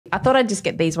I thought I'd just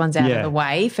get these ones out of the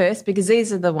way first, because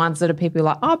these are the ones that are people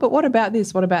like, oh, but what about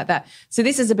this? What about that? So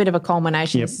this is a bit of a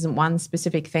culmination. This isn't one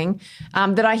specific thing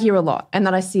that I hear a lot and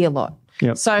that I see a lot.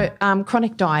 Yep. So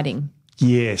chronic dieting.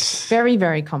 Yes. Very,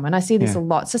 very common. I see this a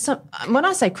lot. So when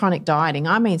I say chronic dieting,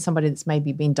 I mean somebody that's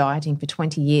maybe been dieting for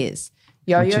 20 years.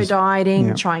 Yo-yo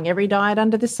dieting, trying every diet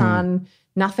under the sun,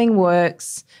 nothing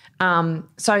works.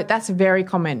 So that's very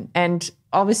common. And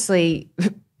obviously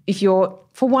if you're,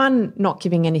 for one, not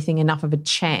giving anything enough of a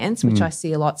chance, which I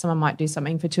see a lot, someone might do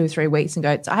something for 2 or 3 weeks and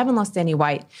go, I haven't lost any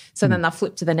weight. So then they'll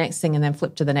flip to the next thing and then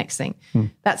flip to the next thing.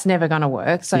 That's never going to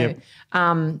work. So,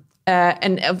 and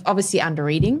obviously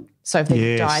under-eating. So if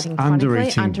they're dieting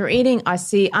chronically, under-eating, I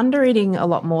see under-eating a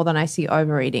lot more than I see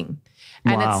overeating.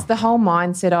 And it's the whole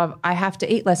mindset of I have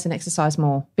to eat less and exercise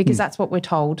more, because that's what we're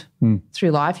told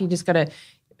through life. You just got to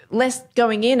less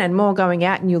going in and more going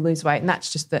out and you'll lose weight. And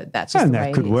that's just the way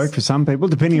that could work for some people,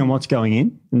 depending on what's going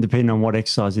in and depending on what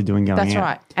exercise they're doing going out. That's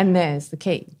right. And there's the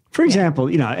key. For example,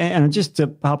 and just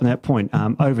to harp on that point,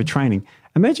 overtraining.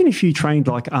 Imagine if you trained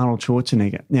like Arnold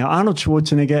Schwarzenegger. Now, Arnold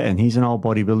Schwarzenegger, and he's an old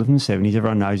bodybuilder from the 70s,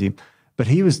 everyone knows him, but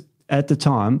he was at the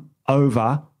time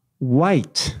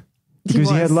overweight because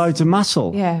he had loads of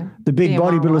muscle. Yeah. The big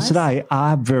bodybuilders today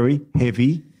are very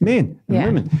heavy men and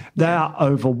women. They are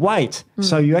overweight.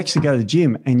 So you actually go to the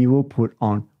gym and you will put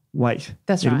on weight.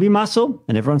 That's right. It'll be muscle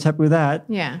and everyone's happy with that.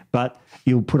 Yeah. But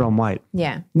you'll put on weight.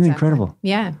 Yeah. Isn't it incredible?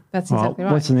 Yeah, that's exactly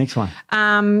right. What's the next one?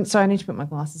 So I need to put my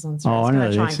glasses on. So I was going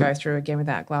to try and go through again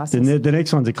without glasses. The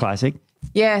next one's a classic.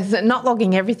 Yeah, so not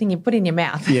logging everything you put in your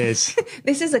mouth. Yes.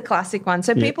 This is a classic one.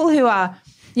 So people who are,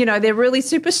 they're really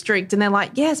super strict and they're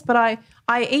like, yes, but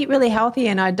I eat really healthy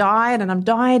and I diet and I'm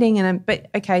dieting but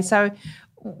okay, so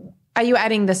are you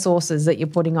adding the sauces that you're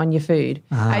putting on your food?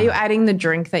 Are you adding the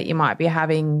drink that you might be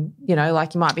having,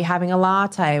 like you might be having a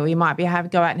latte or you might be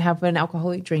go out and have an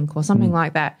alcoholic drink or something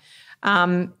like that.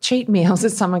 Cheat meals,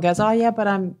 if someone goes, oh, yeah, but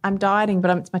I'm dieting,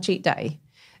 but it's my cheat day.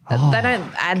 They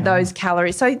don't add those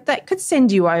calories. So that could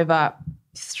send you over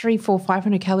 300, 400,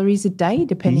 500 calories a day,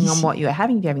 depending on what you're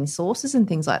having. If you're having sauces and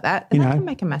things like that, and that can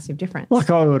make a massive difference. Like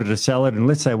I ordered a salad, and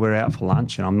let's say we're out for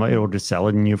lunch and I ordered a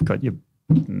salad and you've got your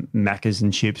Maccas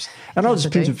and chips, and I'll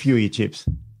just pinch a few of your chips.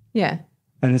 Yeah.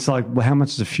 And it's like, well, how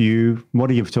much is a few? What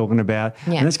are you talking about?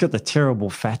 Yeah. And it's got the terrible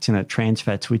fats in it, trans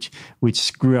fats, which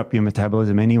screw up your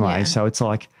metabolism anyway. Yeah. So it's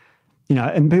like,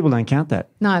 and people don't count that.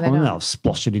 No, they don't. They'll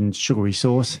splosh it in sugary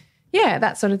sauce. Yeah,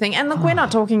 that sort of thing. And look, we're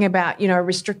not talking about,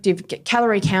 restrictive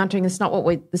calorie counting. It's not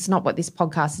what this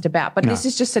podcast is about. But this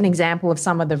is just an example of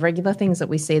some of the regular things that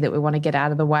we see that we want to get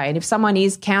out of the way. And if someone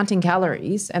is counting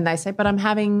calories and they say, but I'm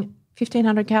having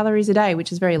 1,500 calories a day,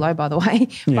 which is very low, by the way.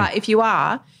 Yeah. But if you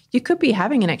are, you could be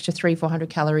having an extra 300, 400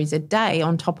 calories a day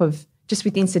on top of just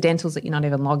with incidentals that you're not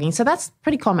even logging. So that's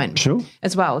pretty common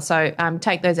as well. So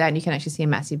take those out and you can actually see a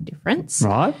massive difference.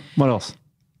 Right. What else?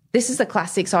 This is the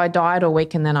classic. So I diet all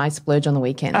week and then I splurge on the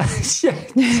weekends.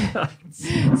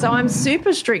 So I'm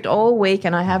super strict all week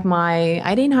and I have my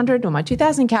 1,800 or my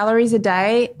 2,000 calories a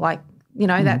day.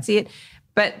 That's it.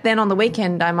 But then on the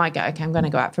weekend I might go, okay, I'm going to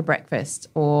go out for breakfast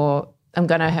or I'm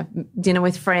going to have dinner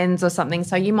with friends or something.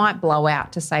 So you might blow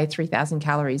out to, say, 3,000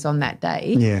 calories on that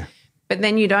day. Yeah. But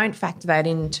then you don't factor that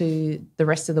into the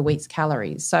rest of the week's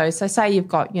calories. So say you've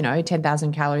got,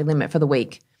 10,000 calorie limit for the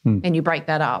week and you break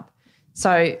that up.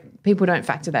 So people don't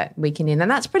factor that weekend in, and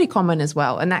that's pretty common as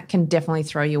well. And that can definitely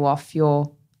throw you off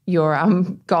your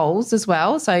goals as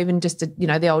well. So even just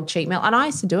the old cheat meal, and I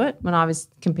used to do it when I was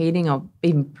competing or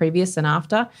even previous and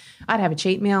after. I'd have a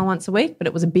cheat meal once a week, but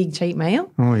it was a big cheat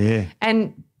meal. Oh yeah.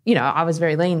 And I was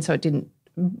very lean, so it didn't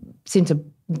seem to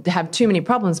have too many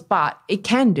problems, but it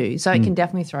can do. So it can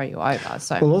definitely throw you over.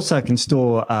 So also it can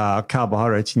store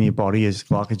carbohydrates in your body as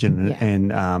glycogen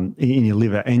and in your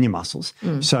liver and your muscles.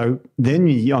 So then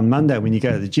on Monday when you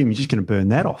go to the gym, you're just going to burn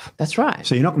that off. That's right.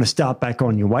 So you're not going to start back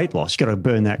on your weight loss. You've got to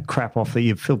burn that crap off that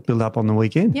you've built up on the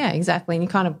weekend. Yeah, exactly. And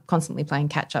you're kind of constantly playing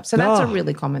catch up. So that's a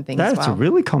really common thing as well. That's a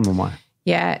really common one.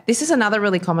 Yeah, this is another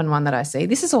really common one that I see.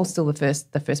 This is all still the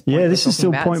first point. Yeah, this is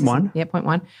still point one. Yeah, point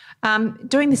one.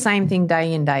 Doing the same thing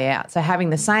day in, day out. So having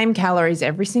the same calories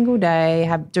every single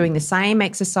day, doing the same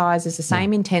exercises, the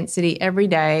same intensity every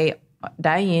day,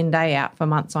 day in, day out for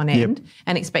months on end,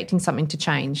 and expecting something to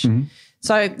change.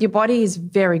 So your body is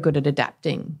very good at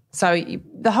adapting. So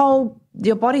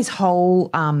your body's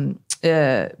whole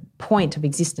point of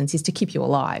existence is to keep you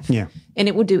alive. Yeah. And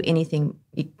it will do anything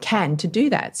it can to do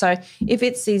that. So if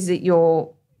it sees that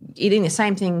you're eating the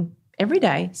same thing every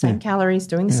day, same calories,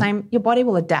 doing the same, your body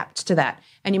will adapt to that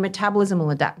and your metabolism will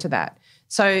adapt to that.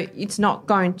 So you're not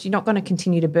going to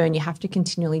continue to burn. You have to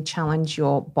continually challenge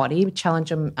your body, challenge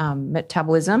your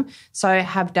metabolism. So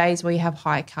have days where you have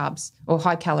high carbs or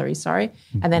high calories, and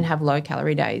then have low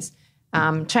calorie days.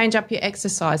 Change up your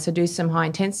exercise. So do some high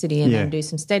intensity and then do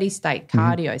some steady state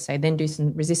cardio, then do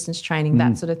some resistance training,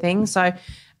 that sort of thing. So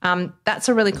that's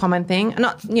a really common thing.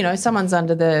 And someone's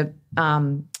under the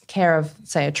care of,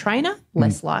 say, a trainer,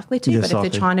 less likely to, but if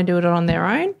they're trying to do it on their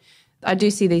own, I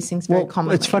do see these things very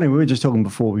commonly. It's funny. We were just talking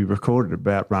before we recorded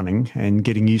about running and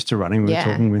getting used to running. We were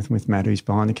talking with Matt, who's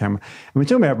behind the camera. And we're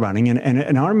talking about running.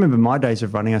 And I remember my days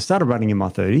of running. I started running in my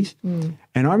 30s. And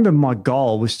I remember my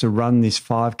goal was to run this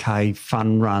 5K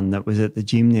fun run that was at the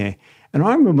gym there. And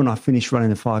I remember when I finished running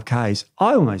the 5Ks,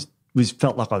 I almost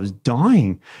felt like I was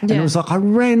dying. And it was like I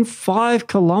ran 5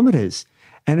 kilometres.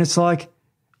 And it's like,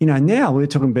 now we're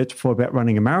talking before about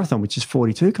running a marathon, which is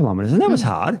 42 kilometres, and that was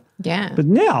hard. Yeah. But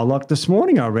now, like this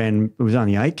morning I ran, it was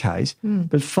only 8Ks,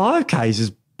 but 5Ks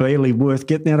is barely worth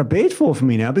getting out of bed for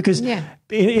me now because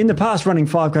in the past running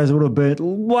 5Ks I would have burnt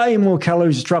way more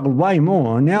calories, struggled way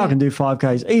more, and now I can do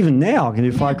 5Ks. Even now I can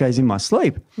do 5Ks in my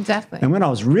sleep. Exactly. And when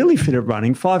I was really fit at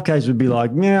running, 5Ks would be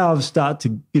like, I'll start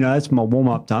to, that's my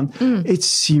warm-up done. It's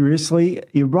seriously,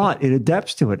 you're right, it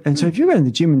adapts to it. And so if you're going to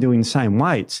the gym and doing the same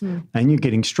weights and you're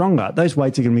getting stronger, those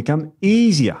weights are going to become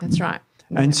easier. That's right.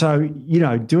 And so,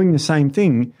 doing the same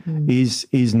thing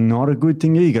is not a good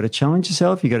thing. You got to challenge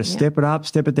yourself. You got to step it up,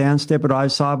 step it down, step it over,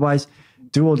 sideways,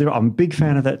 do all different. I'm a big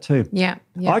fan of that too. Yeah.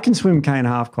 I can swim K and a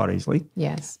half quite easily.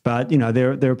 Yes. But,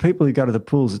 there are people who go to the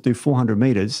pools that do 400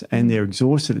 metres and they're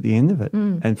exhausted at the end of it.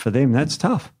 And for them, that's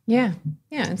tough. Yeah.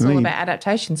 Yeah. It's all about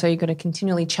adaptation. So you've got to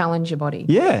continually challenge your body.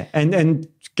 Yeah. And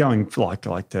going for like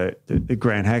the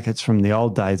Grant Hackett's from the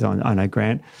old days, I know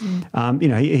Grant,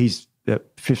 he's a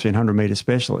 1,500 metre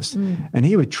specialist, and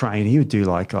he would train. He would do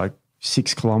like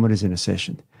 6 kilometres in a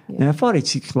session. Now, if I did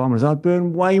 6 kilometres, I'd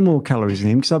burn way more calories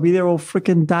than him because I'd be there all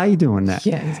freaking day doing that.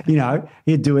 Yeah, exactly.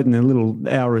 He'd do it in a little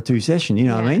hour or two session. You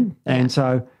know what I mean? And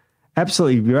so,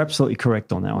 you're absolutely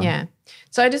correct on that one. Yeah.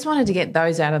 So I just wanted to get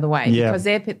those out of the way because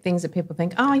they're things that people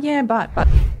think, oh yeah, but